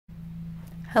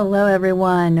Hello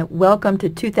everyone, welcome to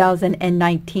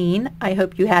 2019. I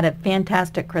hope you had a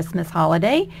fantastic Christmas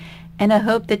holiday and I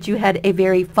hope that you had a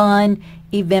very fun,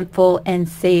 eventful, and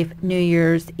safe New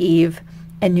Year's Eve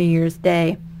and New Year's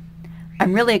Day.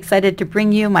 I'm really excited to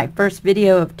bring you my first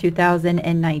video of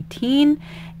 2019,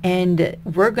 and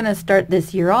we're going to start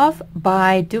this year off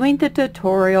by doing the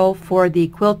tutorial for the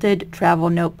Quilted travel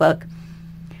notebook.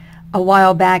 A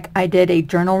while back I did a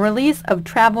journal release of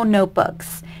travel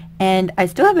notebooks, and I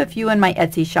still have a few in my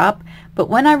Etsy shop, but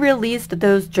when I released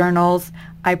those journals,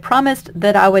 I promised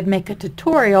that I would make a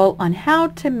tutorial on how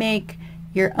to make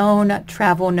your own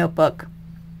travel notebook.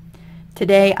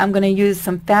 Today I'm going to use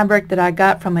some fabric that I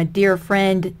got from a dear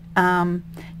friend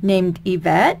named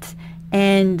Yvette,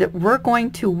 and we're going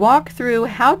to walk through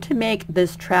how to make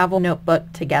this travel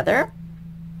notebook together.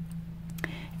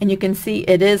 And you can see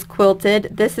it is quilted.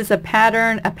 This is a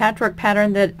pattern, a patchwork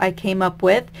pattern that I came up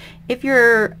with. If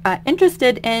you're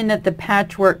interested in the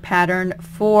patchwork pattern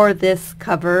for this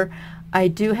cover, I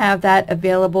do have that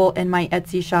available in my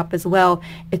Etsy shop as well.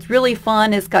 It's really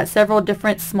fun. It's got several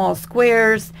different small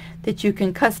squares that you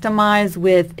can customize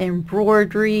with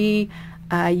embroidery.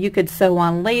 You could sew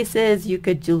on laces. You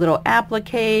could do little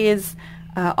appliques,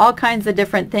 all kinds of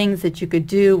different things that you could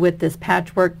do with this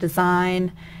patchwork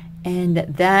design. And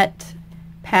that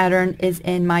pattern is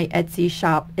in my Etsy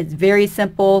shop. It's very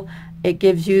simple. It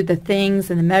gives you the things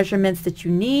and the measurements that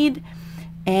you need,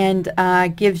 and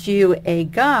gives you a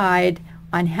guide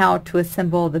on how to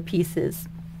assemble the pieces.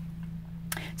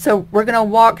 So we're going to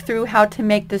walk through how to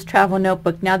make this travel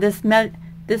notebook. Now this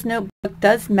notebook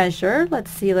does measure. Let's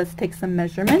see, let's take some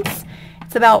measurements.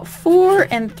 It's about 4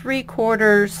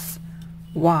 3/4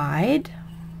 wide.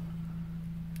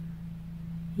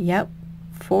 Yep.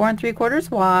 4 3/4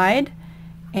 wide,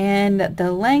 and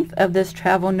the length of this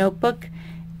travel notebook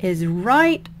is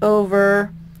right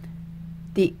over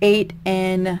the 8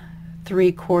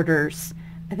 3/4.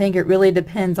 I think it really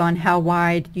depends on how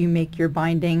wide you make your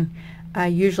binding.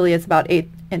 Usually it's about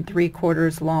 8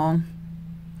 3/4 long.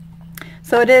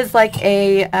 So it is like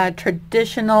a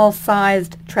traditional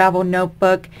sized travel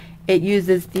notebook. It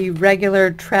uses the regular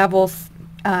travel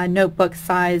notebook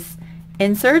size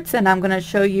inserts, and I'm going to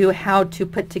show you how to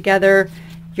put together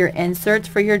your inserts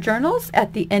for your journals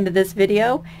at the end of this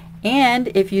video. And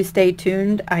if you stay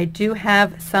tuned, I do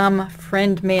have some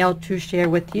friend mail to share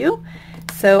with you,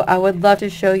 so I would love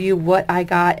to show you what I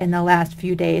got in the last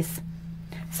few days.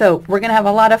 So we're going to have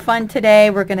a lot of fun today.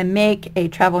 We're going to make a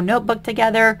travel notebook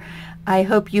together. I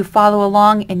hope you follow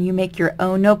along and you make your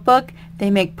own notebook. They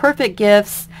make perfect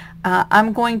gifts.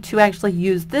 I'm going to actually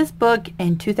use this book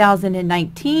in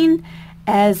 2019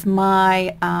 as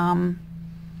my,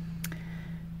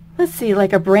 let's see,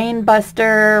 like a brain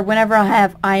buster. Whenever I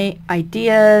have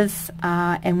ideas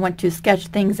and want to sketch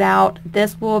things out,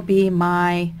 this will be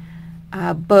my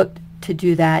book to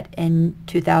do that in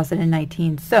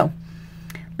 2019. So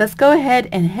let's go ahead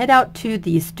and head out to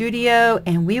the studio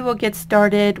and we will get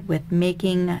started with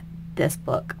making this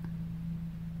book.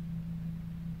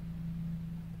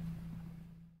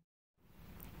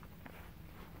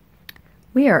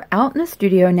 We are out in the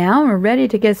studio now and we're ready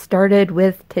to get started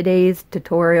with today's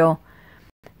tutorial.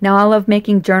 Now, I love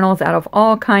making journals out of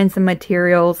all kinds of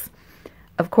materials.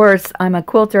 Of course, I'm a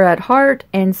quilter at heart,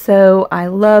 and so I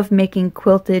love making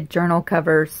quilted journal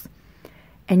covers.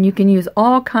 And you can use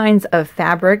all kinds of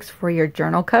fabrics for your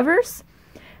journal covers.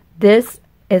 This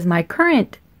is my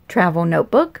current travel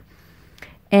notebook,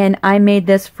 and I made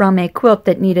this from a quilt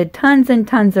that needed tons and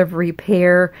tons of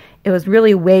repair. It was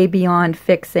really way beyond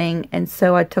fixing, and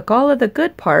so I took all of the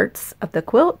good parts of the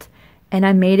quilt and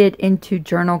I made it into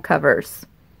journal covers.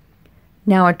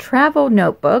 Now, a travel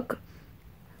notebook,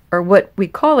 or what we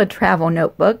call a travel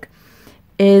notebook,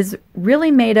 is really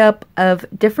made up of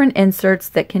different inserts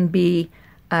that can be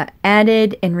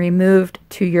added and removed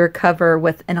to your cover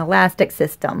with an elastic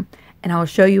system. And I'll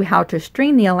show you how to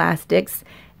string the elastics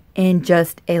in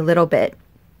just a little bit.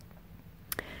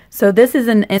 So this is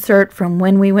an insert from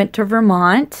when we went to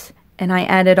Vermont, and I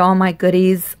added all my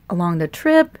goodies along the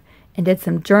trip and did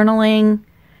some journaling.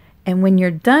 And when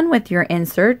you're done with your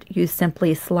insert, you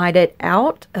simply slide it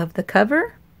out of the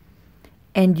cover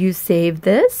and you save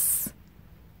this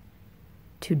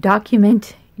to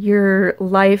document your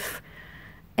life,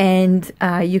 and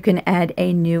you can add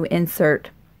a new insert.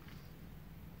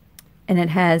 And it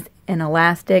has an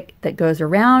elastic that goes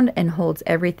around and holds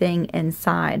everything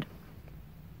inside.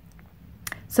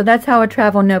 So that's how a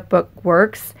travel notebook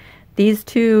works. These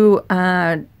two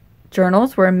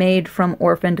journals were made from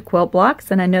orphaned quilt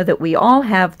blocks, and I know that we all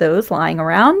have those lying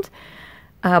around.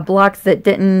 Blocks that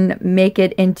didn't make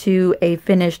it into a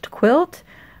finished quilt.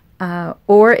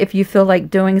 Or if you feel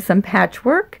like doing some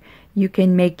patchwork, you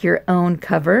can make your own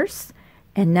covers,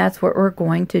 and that's what we're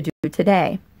going to do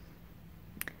today.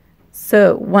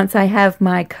 So once I have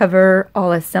my cover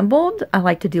all assembled, I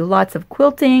like to do lots of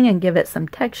quilting and give it some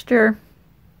texture.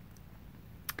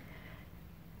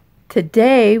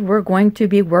 Today we're going to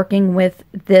be working with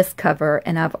this cover,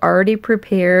 and I've already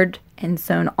prepared and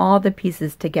sewn all the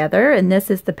pieces together, and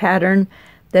this is the pattern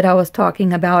that I was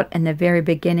talking about in the very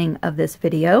beginning of this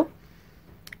video.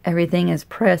 Everything is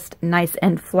pressed nice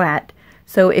and flat.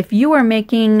 So if you are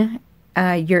making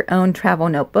your own travel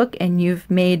notebook and you've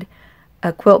made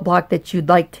a quilt block that you'd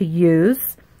like to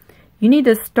use, you need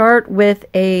to start with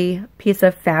a piece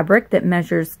of fabric that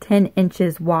measures 10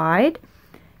 inches wide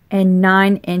and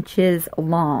 9 inches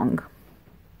long.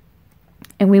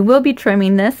 And we will be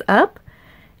trimming this up,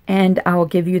 and I will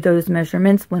give you those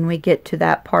measurements when we get to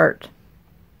that part.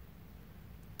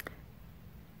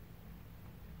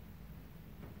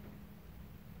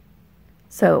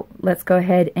 So let's go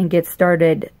ahead and get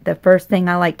started. The first thing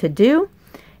I like to do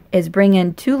is bring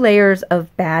in 2 layers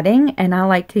of batting, and I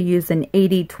like to use an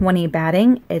 80-20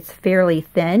 batting. It's fairly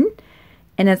thin,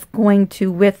 and it's going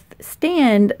to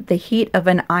withstand the heat of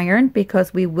an iron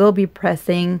because we will be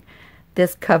pressing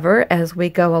this cover as we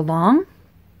go along.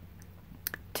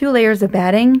 2 layers of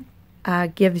batting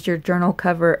gives your journal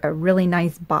cover a really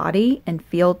nice body and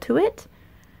feel to it.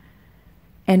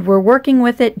 And we're working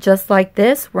with it just like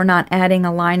this. We're not adding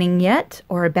a lining yet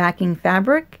or a backing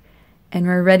fabric. And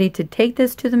we're ready to take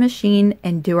this to the machine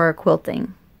and do our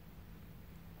quilting.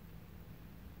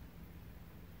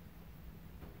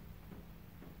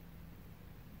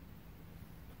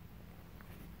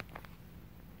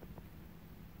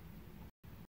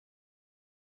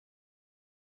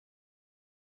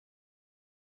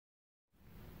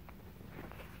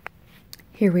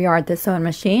 Here we are at the sewing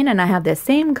machine, and I have the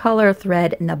same color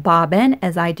thread in the bobbin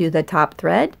as I do the top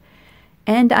thread.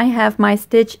 And I have my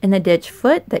stitch in the ditch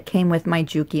foot that came with my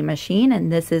Juki machine,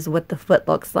 and this is what the foot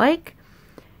looks like.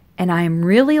 And I am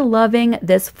really loving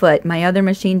this foot. My other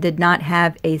machine did not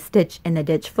have a stitch in the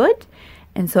ditch foot,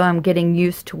 and so I'm getting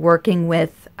used to working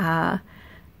with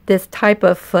this type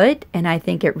of foot, and I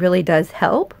think it really does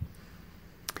help.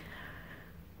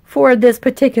 For this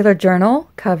particular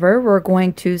journal cover, we're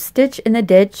going to stitch in the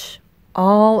ditch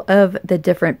all of the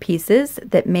different pieces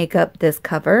that make up this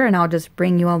cover, and I'll just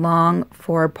bring you along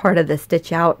for part of the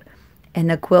stitch out and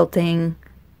the quilting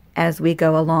as we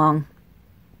go along.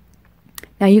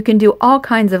 Now you can do all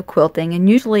kinds of quilting, and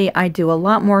usually I do a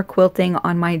lot more quilting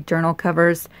on my journal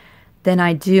covers than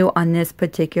I do on this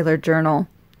particular journal.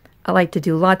 I like to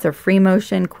do lots of free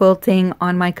motion quilting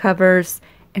on my covers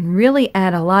and really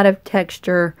add a lot of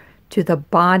texture to the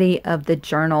body of the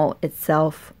journal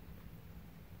itself.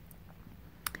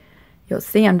 You'll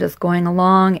see I'm just going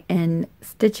along and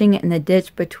stitching in the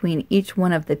ditch between each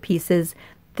one of the pieces.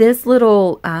 This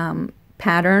little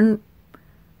patchwork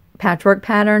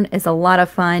pattern is a lot of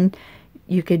fun.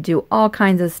 You could do all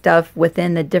kinds of stuff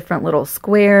within the different little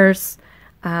squares.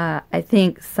 I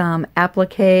think some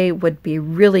applique would be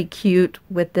really cute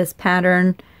with this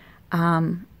pattern.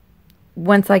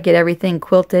 Once I get everything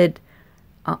quilted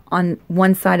on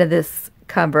one side of this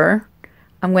cover,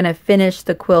 I'm going to finish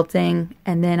the quilting,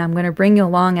 and then I'm going to bring you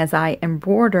along as I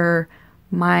embroider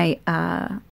my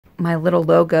my little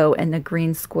logo in the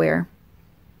green square.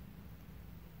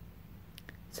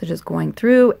 So just going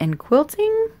through and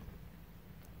quilting.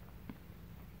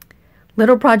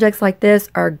 Little projects like this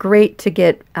are great to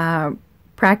get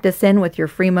practice in with your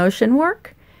free motion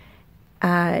work.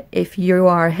 If you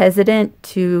are hesitant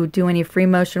to do any free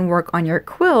motion work on your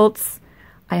quilts,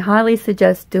 I highly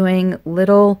suggest doing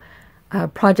little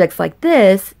projects like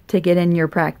this to get in your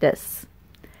practice.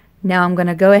 Now I'm going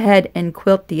to go ahead and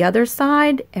quilt the other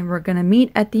side, and we're going to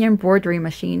meet at the embroidery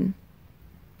machine.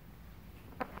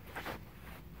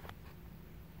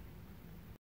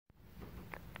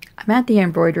 I'm at the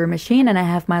embroidery machine, and I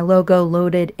have my logo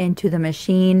loaded into the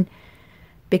machine.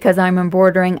 Because I'm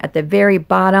embroidering at the very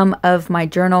bottom of my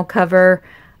journal cover,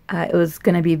 it was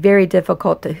going to be very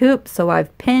difficult to hoop, so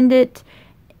I've pinned it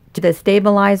to the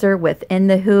stabilizer within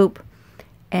the hoop,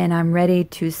 and I'm ready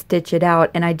to stitch it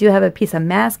out. And I do have a piece of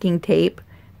masking tape,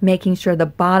 making sure the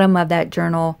bottom of that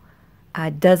journal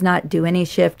does not do any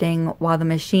shifting while the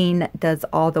machine does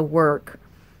all the work.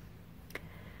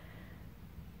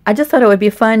 I just thought it would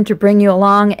be fun to bring you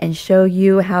along and show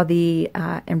you how the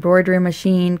embroidery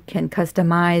machine can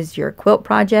customize your quilt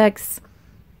projects.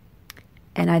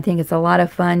 And I think it's a lot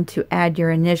of fun to add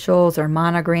your initials or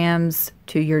monograms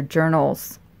to your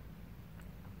journals.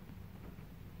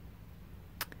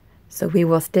 So we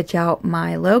will stitch out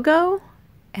my logo,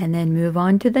 and then move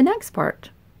on to the next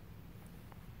part.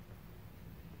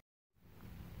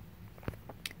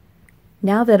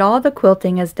 Now that all the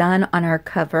quilting is done on our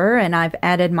cover and I've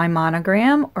added my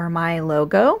monogram or my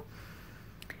logo,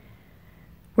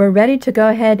 we're ready to go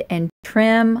ahead and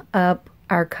trim up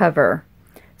our cover.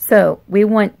 So we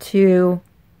want to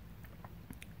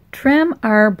trim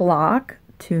our block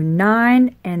to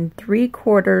 9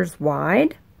 3/4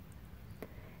 wide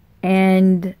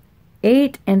and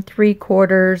 8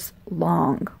 3/4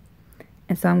 long.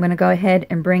 And so I'm going to go ahead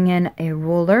and bring in a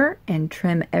ruler and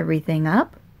trim everything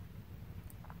up.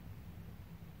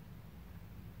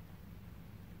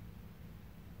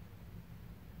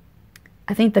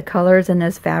 I think the colors in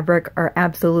this fabric are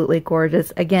absolutely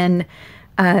gorgeous. Again,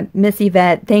 Miss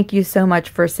Yvette, thank you so much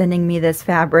for sending me this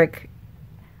fabric.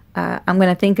 I'm going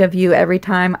to think of you every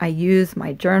time I use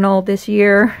my journal this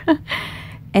year.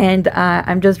 And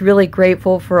I'm just really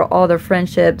grateful for all the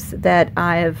friendships that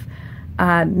I've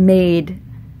made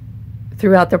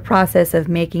throughout the process of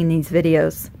making these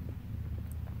videos.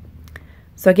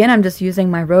 So again, I'm just using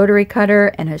my rotary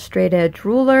cutter and a straight edge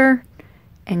ruler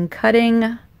and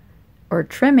cutting or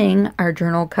trimming our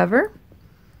journal cover.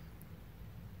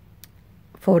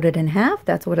 Fold it in half,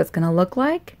 that's what it's going to look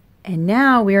like. And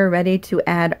now we are ready to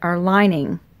add our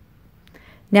lining.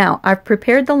 Now I've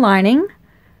prepared the lining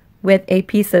with a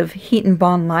piece of Heat and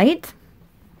Bond Light,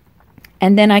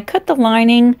 and then I cut the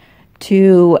lining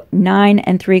to 9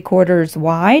 3/4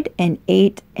 wide and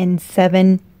 8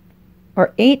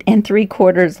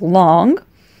 3/4 long.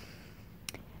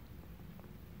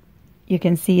 You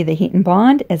can see the Heat and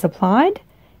Bond is applied,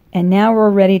 and now we're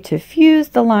ready to fuse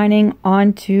the lining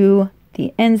onto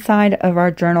the inside of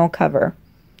our journal cover.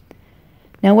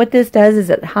 Now what this does is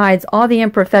it hides all the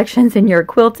imperfections in your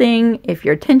quilting. If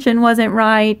your tension wasn't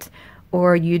right,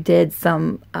 or you did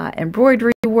some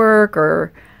embroidery work,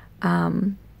 or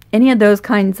any of those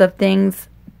kinds of things,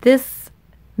 this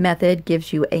method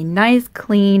gives you a nice,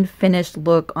 clean, finished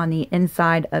look on the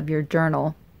inside of your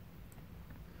journal.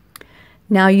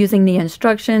 Now using the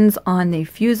instructions on the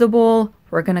fusible,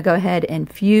 we're going to go ahead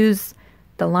and fuse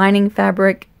the lining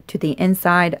fabric to the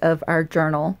inside of our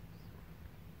journal.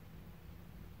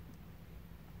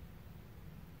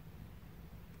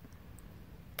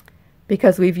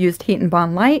 Because we've used Heat and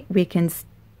Bond Light, we can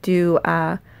do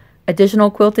additional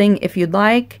quilting if you'd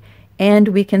like, and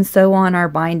we can sew on our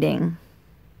binding.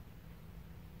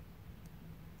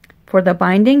 For the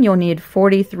binding, you'll need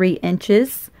 43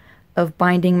 inches of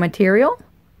binding material,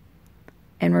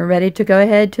 and we're ready to go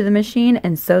ahead to the machine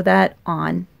and sew that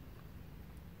on.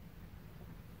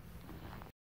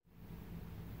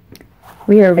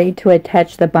 We are ready to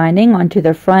attach the binding onto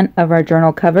the front of our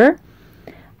journal cover.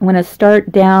 I'm going to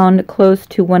start down close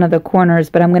to one of the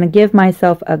corners, but I'm going to give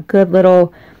myself a good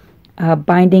little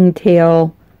binding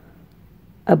tail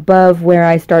above where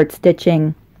I start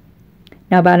stitching.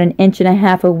 Now about 1.5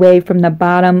 inches away from the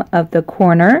bottom of the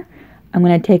corner, I'm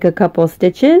going to take a couple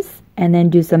stitches and then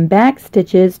do some back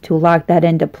stitches to lock that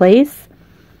into place.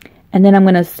 And then I'm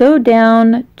going to sew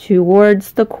down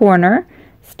towards the corner,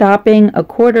 stopping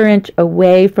 1/4 inch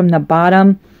away from the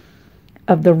bottom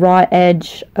of the raw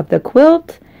edge of the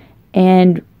quilt,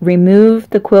 and remove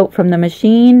the quilt from the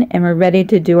machine, and we're ready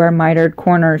to do our mitered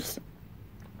corners.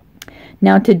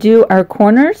 Now to do our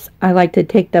corners, I like to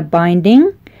take the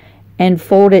binding and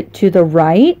fold it to the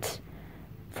right,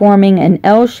 forming an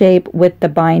L shape with the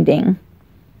binding.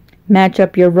 Match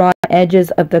up your raw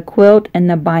edges of the quilt and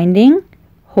the binding,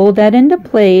 hold that into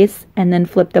place, and then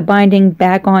flip the binding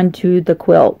back onto the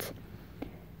quilt.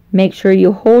 Make sure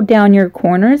you hold down your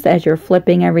corners as you're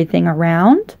flipping everything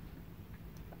around.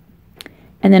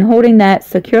 And then holding that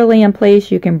securely in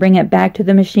place, you can bring it back to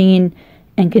the machine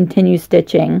and continue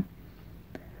stitching.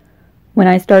 When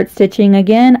I start stitching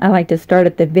again, I like to start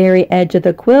at the very edge of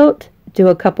the quilt, do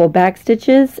a couple back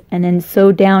stitches, and then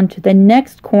sew down to the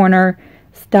next corner,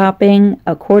 stopping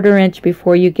 1/4 inch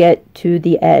before you get to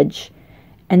the edge.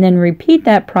 And then repeat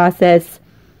that process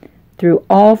through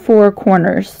all 4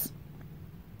 corners.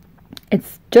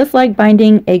 It's just like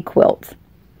binding a quilt.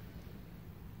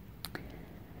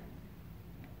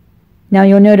 Now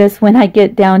you'll notice when I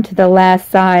get down to the last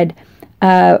side,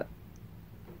 I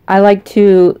like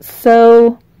to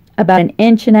sew about 1.5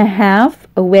 inches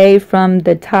away from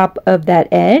the top of that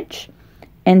edge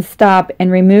and stop and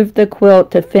remove the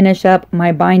quilt to finish up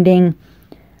my binding.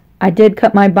 I did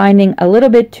cut my binding a little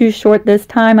bit too short this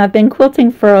time. I've been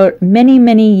quilting for many,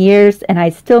 many years and I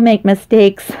still make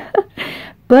mistakes,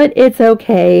 but it's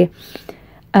okay.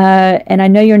 And I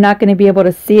know you're not going to be able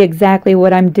to see exactly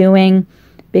what I'm doing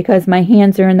because my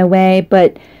hands are in the way,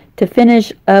 but to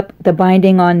finish up the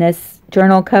binding on this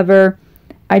journal cover,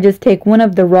 I just take one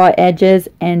of the raw edges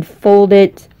and fold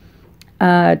it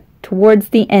towards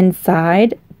the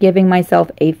inside, giving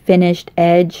myself a finished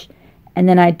edge. And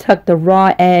then I tuck the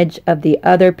raw edge of the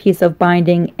other piece of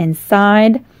binding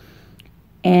inside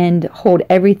and hold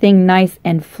everything nice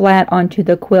and flat onto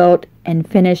the quilt and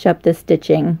finish up the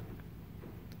stitching.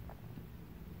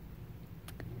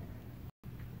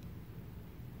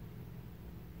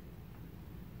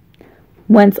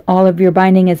 Once all of your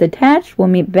binding is attached, we'll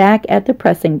meet back at the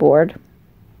pressing board.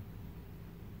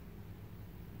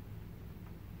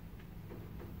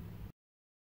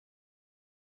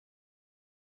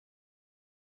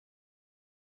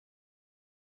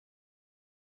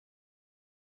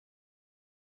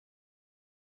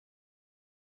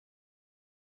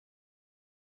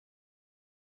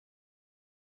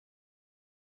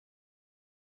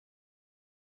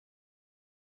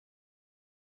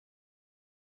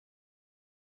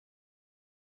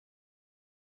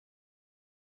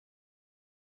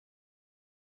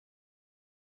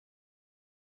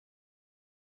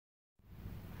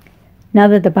 Now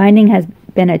that the binding has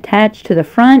been attached to the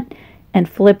front and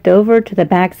flipped over to the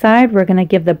back side, we're going to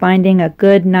give the binding a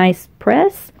good nice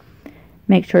press.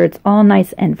 Make sure it's all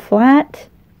nice and flat.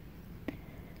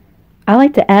 I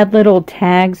like to add little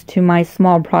tags to my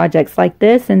small projects like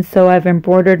this, and so I've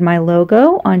embroidered my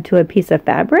logo onto a piece of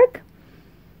fabric.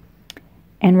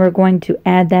 And we're going to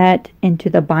add that into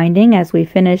the binding as we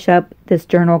finish up this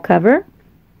journal cover.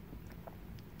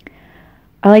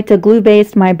 I like to glue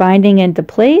baste my binding into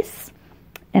place,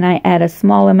 and I add a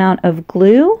small amount of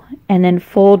glue and then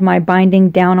fold my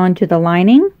binding down onto the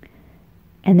lining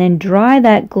and then dry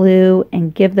that glue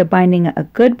and give the binding a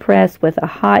good press with a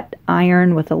hot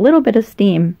iron with a little bit of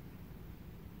steam.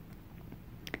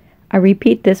 I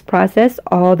repeat this process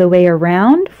all the way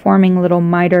around, forming little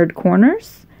mitered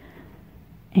corners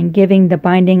and giving the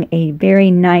binding a very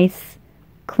nice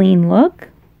clean look.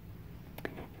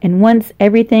 And once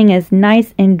everything is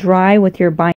nice and dry with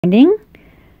your binding,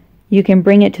 you can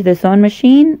bring it to the sewing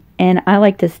machine, and I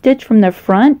like to stitch from the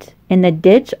front in the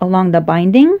ditch along the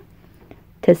binding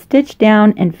to stitch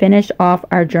down and finish off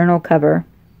our journal cover.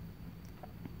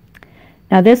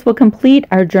 Now this will complete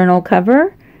our journal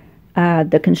cover,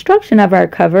 the construction of our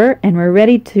cover, and we're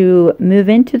ready to move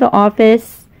into the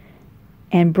office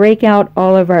and break out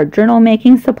all of our journal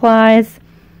making supplies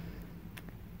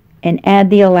and add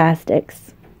the elastics.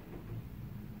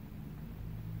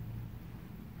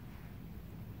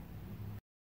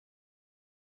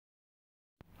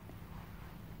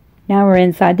 Now we're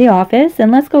inside the office,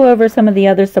 and let's go over some of the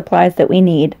other supplies that we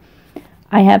need.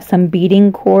 I have some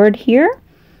beading cord here,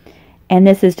 and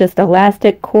this is just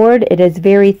elastic cord. It is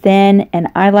very thin, and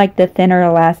I like the thinner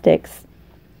elastics.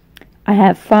 I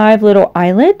have 5 little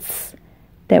eyelets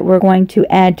that we're going to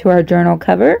add to our journal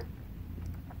cover.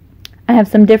 I have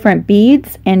some different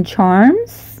beads and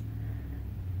charms,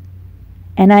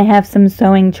 and I have some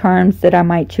sewing charms that I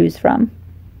might choose from.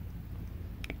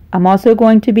 I'm also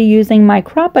going to be using my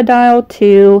crocodile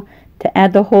to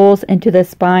add the holes into the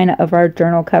spine of our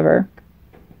journal cover.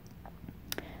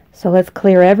 So let's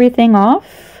clear everything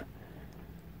off,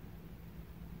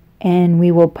 and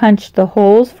we will punch the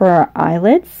holes for our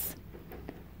eyelets.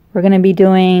 We're going to be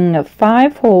doing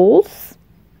 5 holes.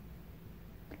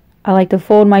 I like to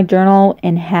fold my journal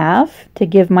in half to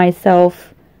give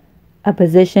myself a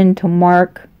position to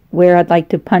mark where I'd like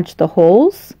to punch the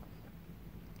holes.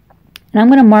 And I'm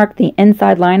going to mark the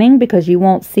inside lining because you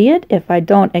won't see it if I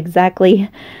don't exactly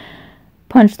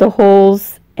punch the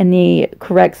holes in the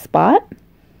correct spot.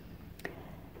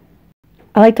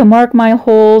 I like to mark my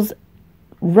holes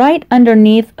right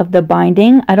underneath of the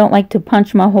binding. I don't like to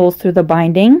punch my holes through the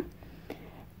binding.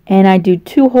 And I do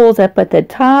 2 holes up at the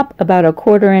top, about a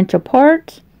 1/4 inch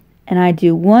apart, and I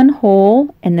do 1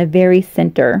 hole in the very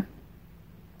center.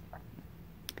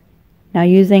 Now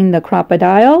using the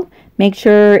crocodile, make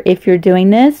sure if you're doing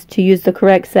this to use the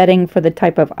correct setting for the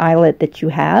type of eyelet that you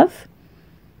have.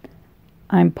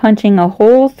 I'm punching a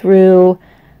hole through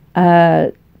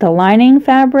the lining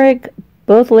fabric,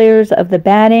 both layers of the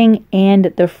batting,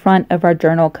 and the front of our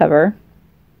journal cover.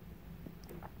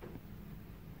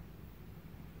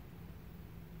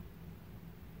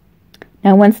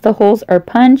 Now once the holes are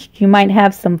punched, you might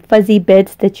have some fuzzy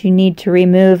bits that you need to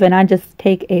remove, and I just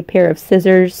take a pair of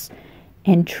scissors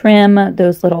and trim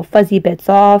those little fuzzy bits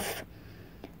off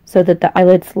so that the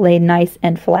eyelets lay nice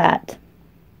and flat.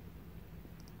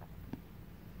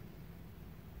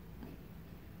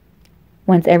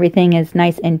 Once everything is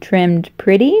nice and trimmed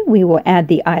pretty, we will add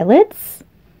the eyelets,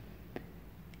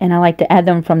 and I like to add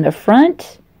them from the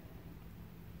front.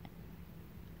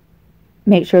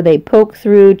 Make sure they poke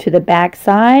through to the back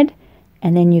side,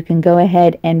 and then you can go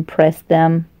ahead and press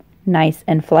them nice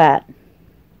and flat.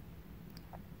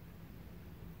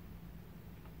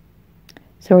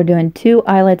 So we're doing 2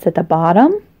 eyelets at the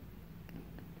bottom.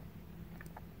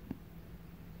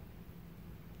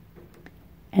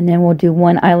 And then we'll do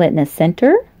 1 eyelet in the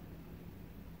center.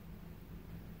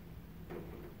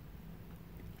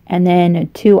 And then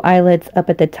 2 eyelets up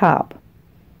at the top.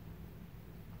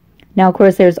 Now, of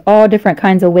course, there's all different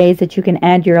kinds of ways that you can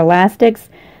add your elastics.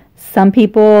 Some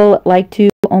people like to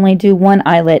only do 1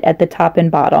 eyelet at the top and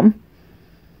bottom.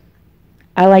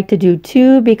 I like to do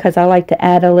 2 because I like to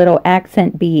add a little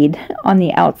accent bead on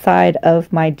the outside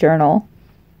of my journal.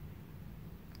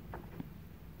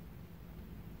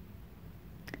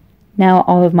 Now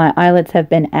all of my eyelets have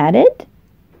been added.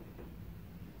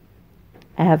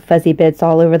 I have fuzzy bits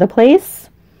all over the place.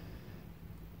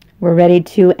 We're ready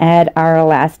to add our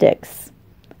elastics.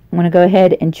 I'm going to go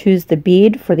ahead and choose the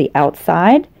bead for the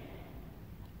outside.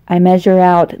 I measure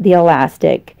out the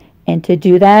elastic, and to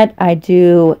do that I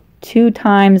do 2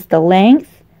 times the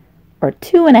length, or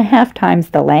 2.5 times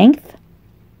the length.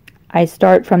 I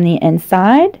start from the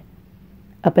inside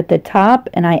up at the top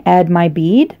and I add my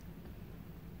bead.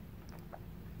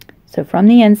 So from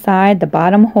the inside, the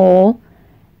bottom hole,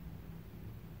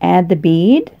 add the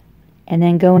bead, and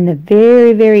then go in the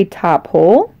very, very top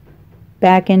hole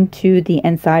back into the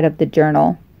inside of the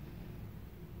journal.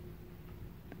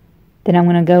 Then I'm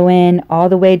going to go in all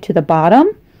the way to the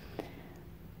bottom,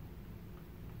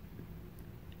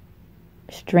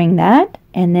 string that,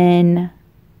 and then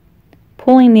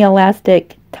pulling the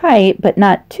elastic tight but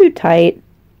not too tight,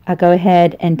 I go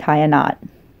ahead and tie a knot.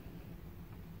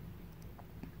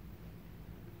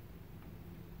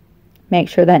 Make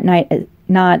sure that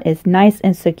knot is nice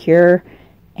and secure,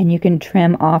 and you can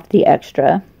trim off the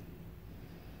extra.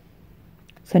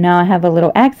 So now I have a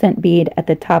little accent bead at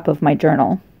the top of my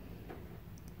journal.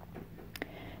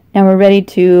 Now we're ready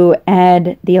to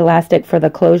add the elastic for the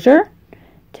closure.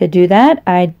 To do that,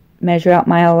 I measure out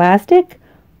my elastic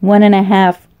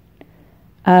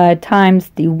 1.5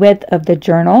 times the width of the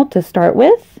journal to start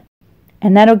with,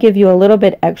 and that'll give you a little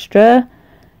bit extra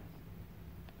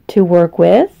to work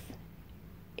with.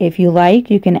 If you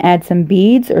like, you can add some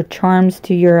beads or charms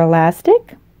to your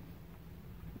elastic.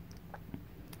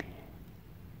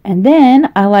 And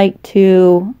then I like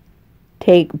to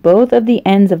take both of the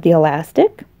ends of the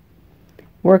elastic,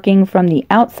 working from the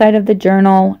outside of the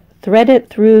journal, thread it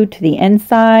through to the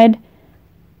inside,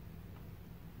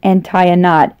 and tie a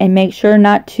knot. And make sure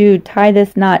not to tie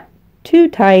this knot too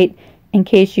tight in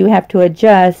case you have to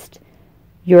adjust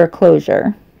your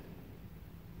closure.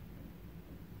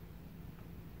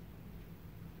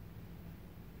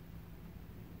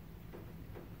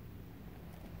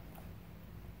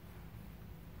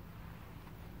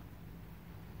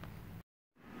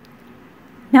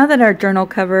 Now that our journal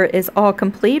cover is all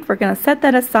complete, we're going to set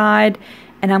that aside,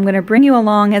 and I'm going to bring you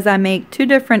along as I make 2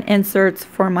 different inserts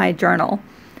for my journal.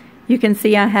 You can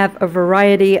see I have a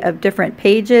variety of different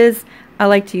pages. I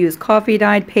like to use coffee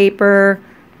dyed paper,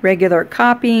 regular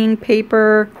copying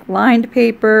paper, lined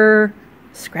paper,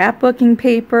 scrapbooking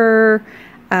paper,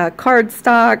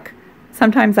 cardstock.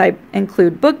 Sometimes I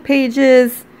include book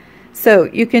pages. So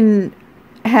you can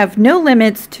have no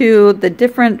limits to the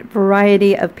different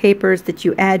variety of papers that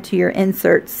you add to your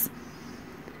inserts.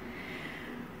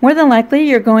 More than likely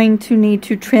you're going to need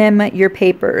to trim your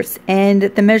papers, and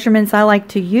the measurements I like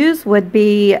to use would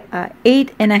be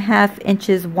 8.5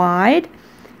 inches wide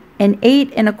and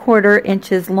 8.25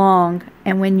 inches long.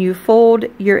 And when you fold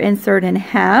your insert in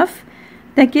half,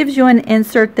 that gives you an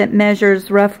insert that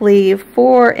measures roughly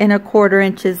 4.25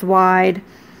 inches wide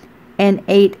and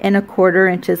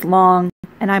 8.25 inches long.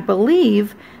 And I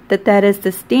believe that that is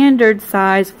the standard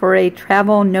size for a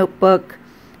travel notebook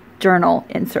journal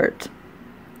insert.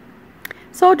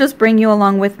 So I'll just bring you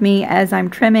along with me as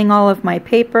I'm trimming all of my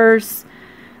papers.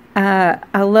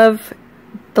 I love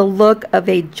the look of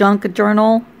a junk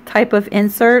journal type of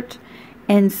insert,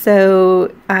 and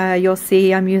so you'll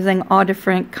see I'm using all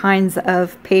different kinds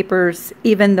of papers,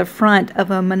 even the front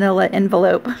of a manila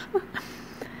envelope.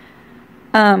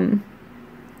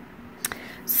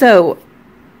 So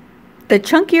the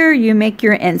chunkier you make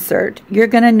your insert, you're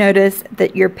going to notice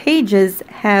that your pages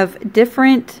have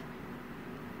different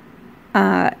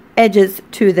edges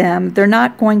to them. They're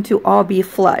not going to all be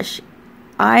flush.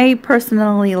 I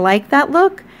personally like that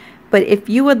look, but if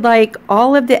you would like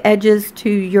all of the edges to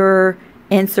your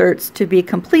inserts to be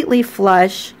completely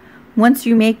flush, once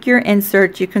you make your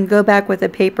insert, you can go back with a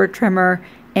paper trimmer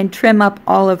and trim up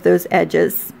all of those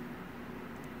edges.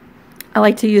 I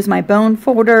like to use my bone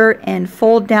folder and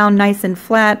fold down nice and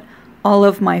flat all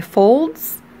of my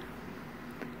folds.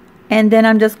 And then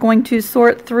I'm just going to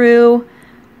sort through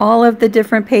all of the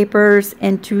different papers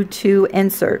into 2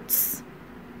 inserts.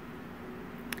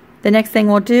 The next thing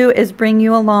we'll do is bring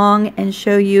you along and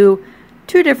show you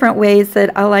 2 different ways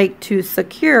that I like to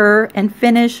secure and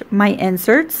finish my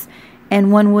inserts.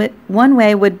 And one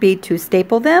way would be to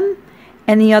staple them,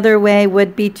 and the other way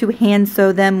would be to hand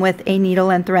sew them with a needle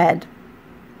and thread.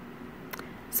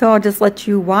 So I'll just let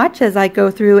you watch as I go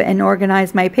through and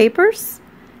organize my papers,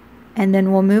 and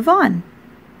then we'll move on.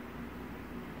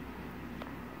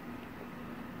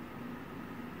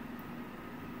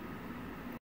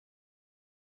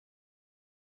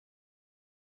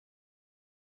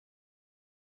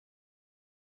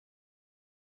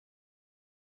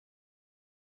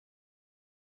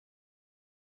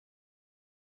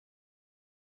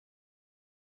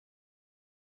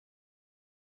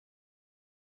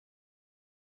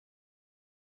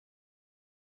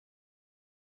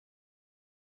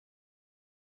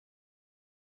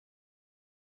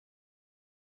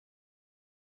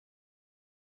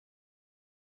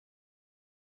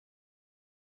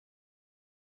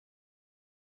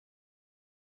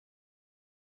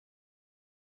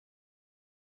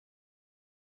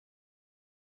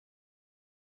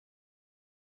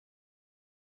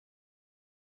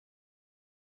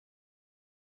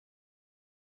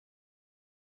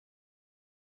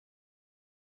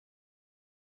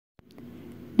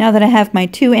 Now that I have my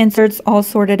 2 inserts all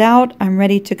sorted out, I'm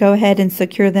ready to go ahead and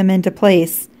secure them into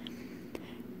place.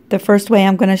 The first way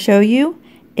I'm going to show you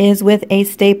is with a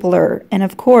stapler. And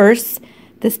of course,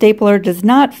 the stapler does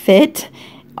not fit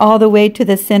all the way to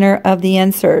the center of the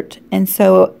insert. And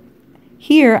so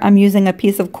here I'm using a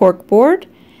piece of cork board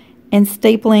and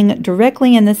stapling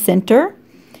directly in the center.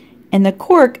 And the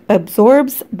cork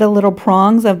absorbs the little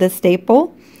prongs of the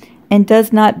staple and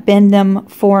does not bend them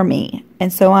for me.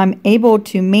 And so I'm able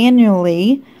to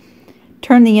manually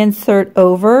turn the insert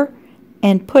over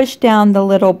and push down the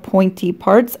little pointy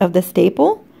parts of the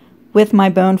staple with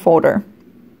my bone folder.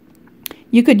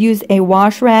 You could use a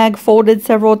wash rag folded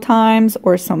several times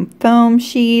or some foam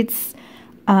sheets,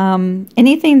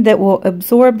 anything that will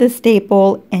absorb the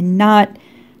staple and not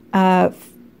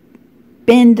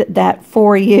bend that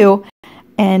for you,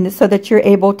 and so that you're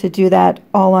able to do that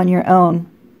all on your own.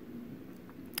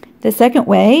 The second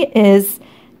way is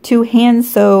to hand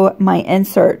sew my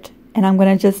insert, and I'm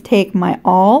going to just take my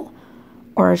awl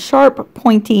or a sharp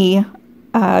pointy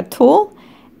tool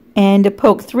and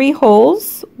poke 3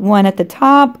 holes, one at the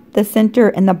top, the center,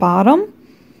 and the bottom,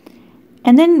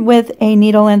 and then with a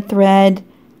needle and thread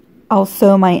I'll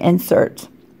sew my insert.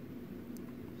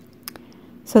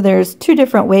 So there's 2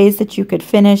 different ways that you could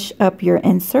finish up your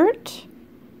insert.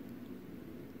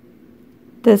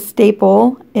 The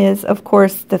staple is, of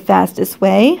course, the fastest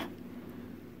way.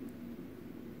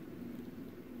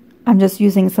 I'm just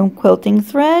using some quilting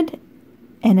thread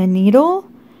and a needle,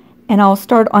 and I'll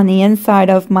start on the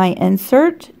inside of my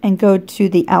insert and go to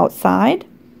the outside,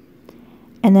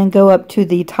 and then go up to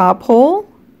the top hole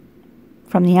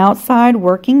from the outside,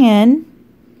 working in,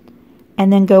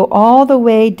 and then go all the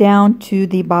way down to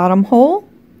the bottom hole,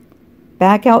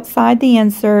 back outside the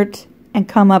insert, and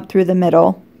come up through the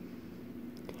middle.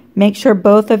 Make sure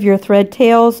both of your thread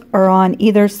tails are on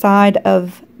either side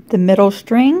of the middle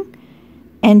string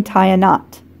and tie a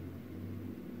knot.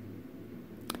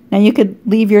 Now you could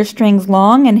leave your strings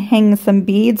long and hang some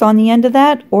beads on the end of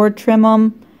that, or trim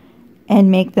them and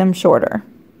make them shorter.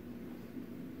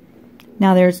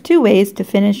 Now there's 2 ways to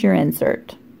finish your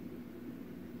insert.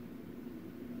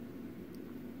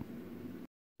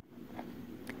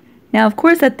 Now, of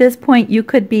course, at this point you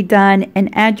could be done and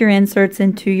add your inserts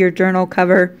into your journal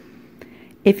cover.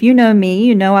 If you know me,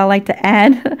 you know I like to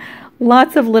add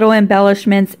lots of little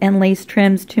embellishments and lace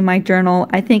trims to my journal.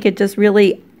 I think it just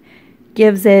really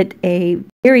gives it a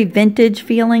very vintage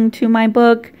feeling to my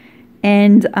book,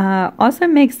 and also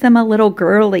makes them a little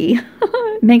girly.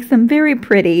 Makes them very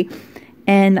pretty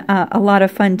and a lot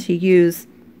of fun to use.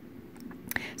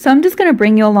 So I'm just going to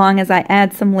bring you along as I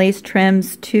add some lace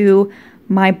trims to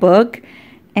my book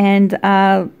and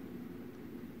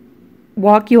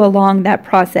walk you along that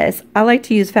process. I like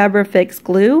to use Fabrifix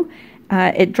glue.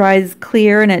 It dries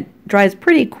clear and it dries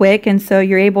pretty quick, and so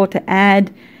you're able to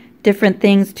add different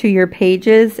things to your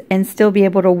pages and still be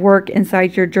able to work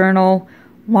inside your journal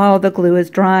while the glue is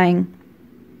drying.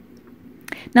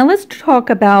 Now let's talk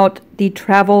about the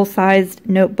travel sized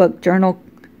notebook journal.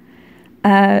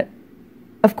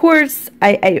 Of course,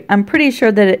 I'm pretty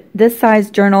sure that this size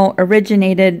journal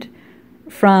originated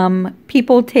from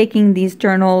people taking these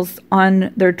journals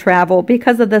on their travel.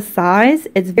 Because of the size,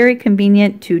 it's very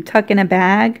convenient to tuck in a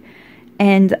bag,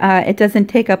 and it doesn't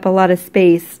take up a lot of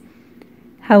space.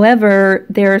 However,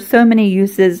 there are so many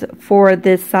uses for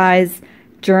this size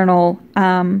journal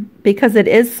because it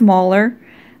is smaller.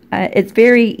 It's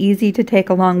very easy to take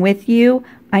along with you.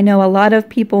 I know a lot of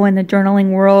people in the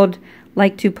journaling world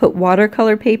like to put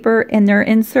watercolor paper in their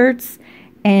inserts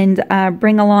and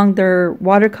bring along their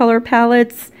watercolor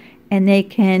palettes, and they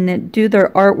can do their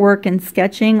artwork and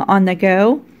sketching on the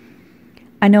go.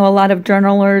 I know a lot of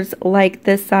journalers like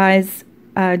this size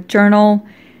journal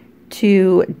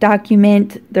to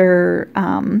document their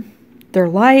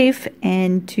life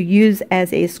and to use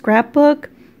as a scrapbook.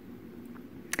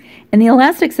 And the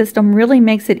elastic system really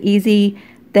makes it easy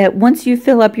that once you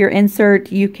fill up your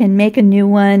insert, you can make a new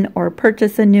one or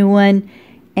purchase a new one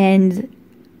and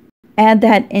add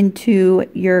that into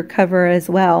your cover as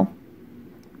well.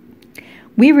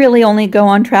 We really only go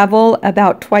on travel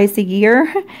about twice a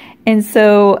year, and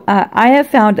so I have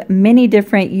found many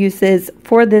different uses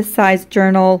for this size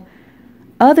journal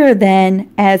other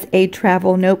than as a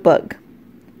travel notebook.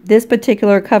 This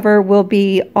particular cover will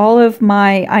be all of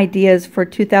my ideas for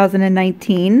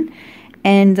 2019,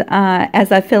 and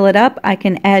as I fill it up, I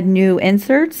can add new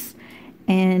inserts,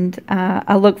 and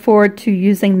I look forward to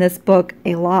using this book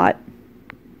a lot.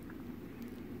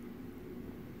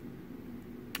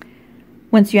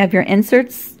 Once you have your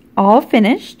inserts all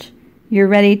finished, you're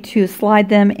ready to slide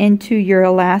them into your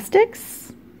elastics.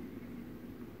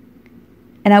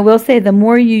 And I will say, the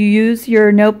more you use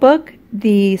your notebook,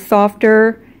 the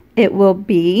softer it will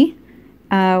be.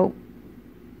 I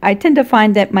tend to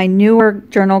find that my newer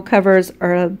journal covers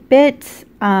are a bit,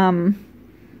 I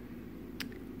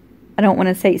don't want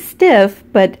to say stiff,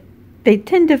 but they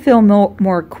tend to feel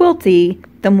more quilty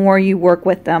the more you work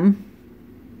with them.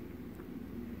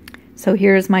 So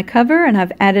here's my cover, and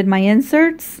I've added my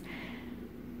inserts.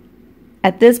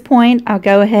 At this point, I'll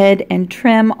go ahead and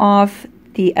trim off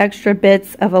the extra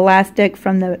bits of elastic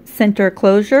from the center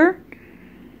closure,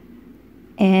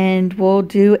 and we'll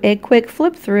do a quick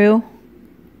flip through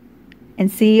and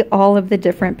see all of the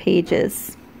different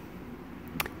pages.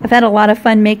 I've had a lot of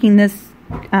fun making this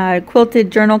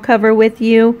quilted journal cover with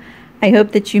you. I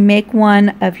hope that you make one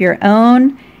of your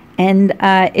own, and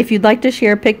if you'd like to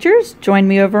share pictures, join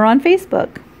me over on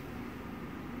Facebook.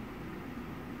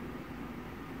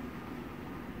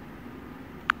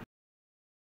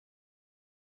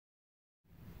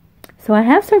 So I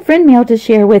have some friend mail to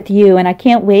share with you, and I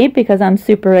can't wait because I'm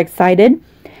super excited.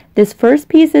 This first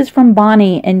piece is from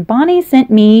Bonnie, and Bonnie sent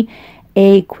me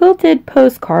a quilted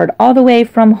postcard all the way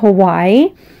from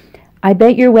Hawaii. I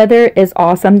bet your weather is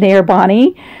awesome there,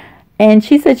 Bonnie. And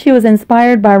she said she was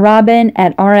inspired by Robin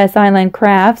at RS Island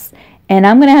Crafts, and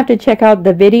I'm going to have to check out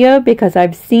the video because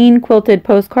I've seen quilted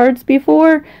postcards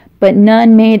before, but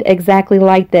none made exactly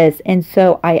like this, and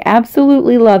so I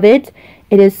absolutely love it.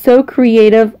 It is so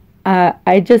creative.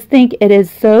 I just think it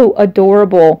is so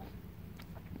adorable.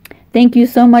 Thank you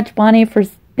so much, Bonnie, for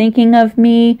thinking of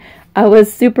me. I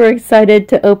was super excited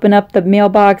to open up the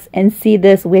mailbox and see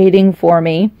this waiting for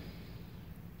me.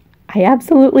 I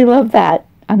absolutely love that.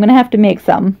 I'm going to have to make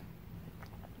some.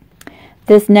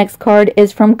 This next card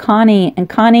is from Connie, and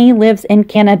Connie lives in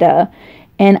Canada.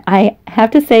 And I have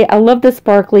to say, I love the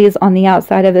sparklies on the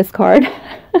outside of this card.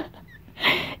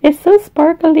 It's so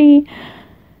sparkly.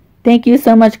 Thank you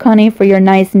so much, Connie, for your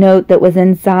nice note that was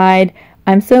inside.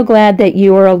 I'm so glad that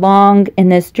you are along in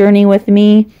this journey with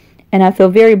me, and I feel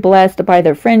very blessed by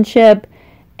the friendship,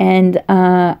 and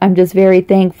I'm just very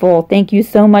thankful. Thank you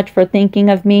so much for thinking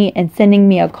of me and sending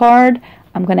me a card.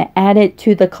 I'm going to add it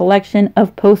to the collection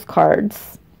of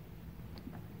postcards.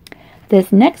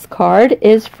 This next card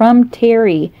is from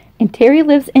Terry, and Terry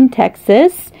lives in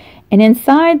Texas, and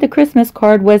inside the Christmas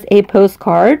card was a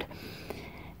postcard.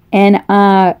 And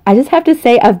I just have to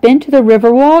say, I've been to the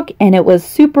Riverwalk, and it was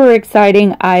super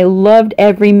exciting. I loved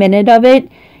every minute of it,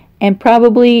 and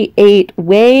probably ate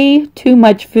way too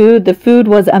much food. The food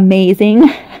was amazing.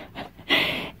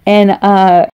 And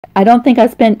I don't think I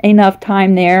spent enough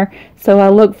time there, so I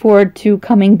look forward to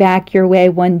coming back your way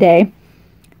one day.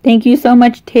 Thank you so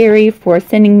much, Terry, for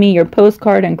sending me your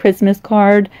postcard and Christmas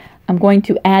card. I'm going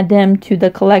to add them to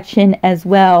the collection as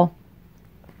well.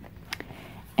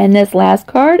 And this last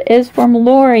card is from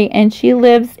Lori, and she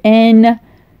lives in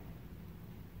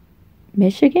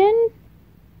Michigan?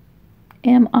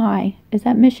 Is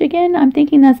that Michigan? I'm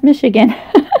thinking that's Michigan.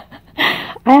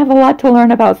 I have a lot to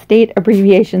learn about state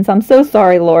abbreviations. I'm so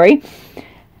sorry, Lori.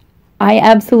 I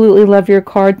absolutely love your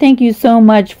card. Thank you so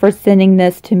much for sending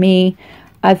this to me.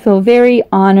 I feel very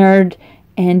honored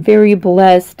and very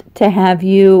blessed to have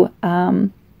you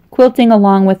quilting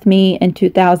along with me in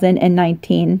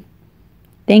 2019.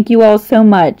 Thank you all so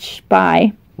much.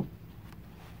 Bye.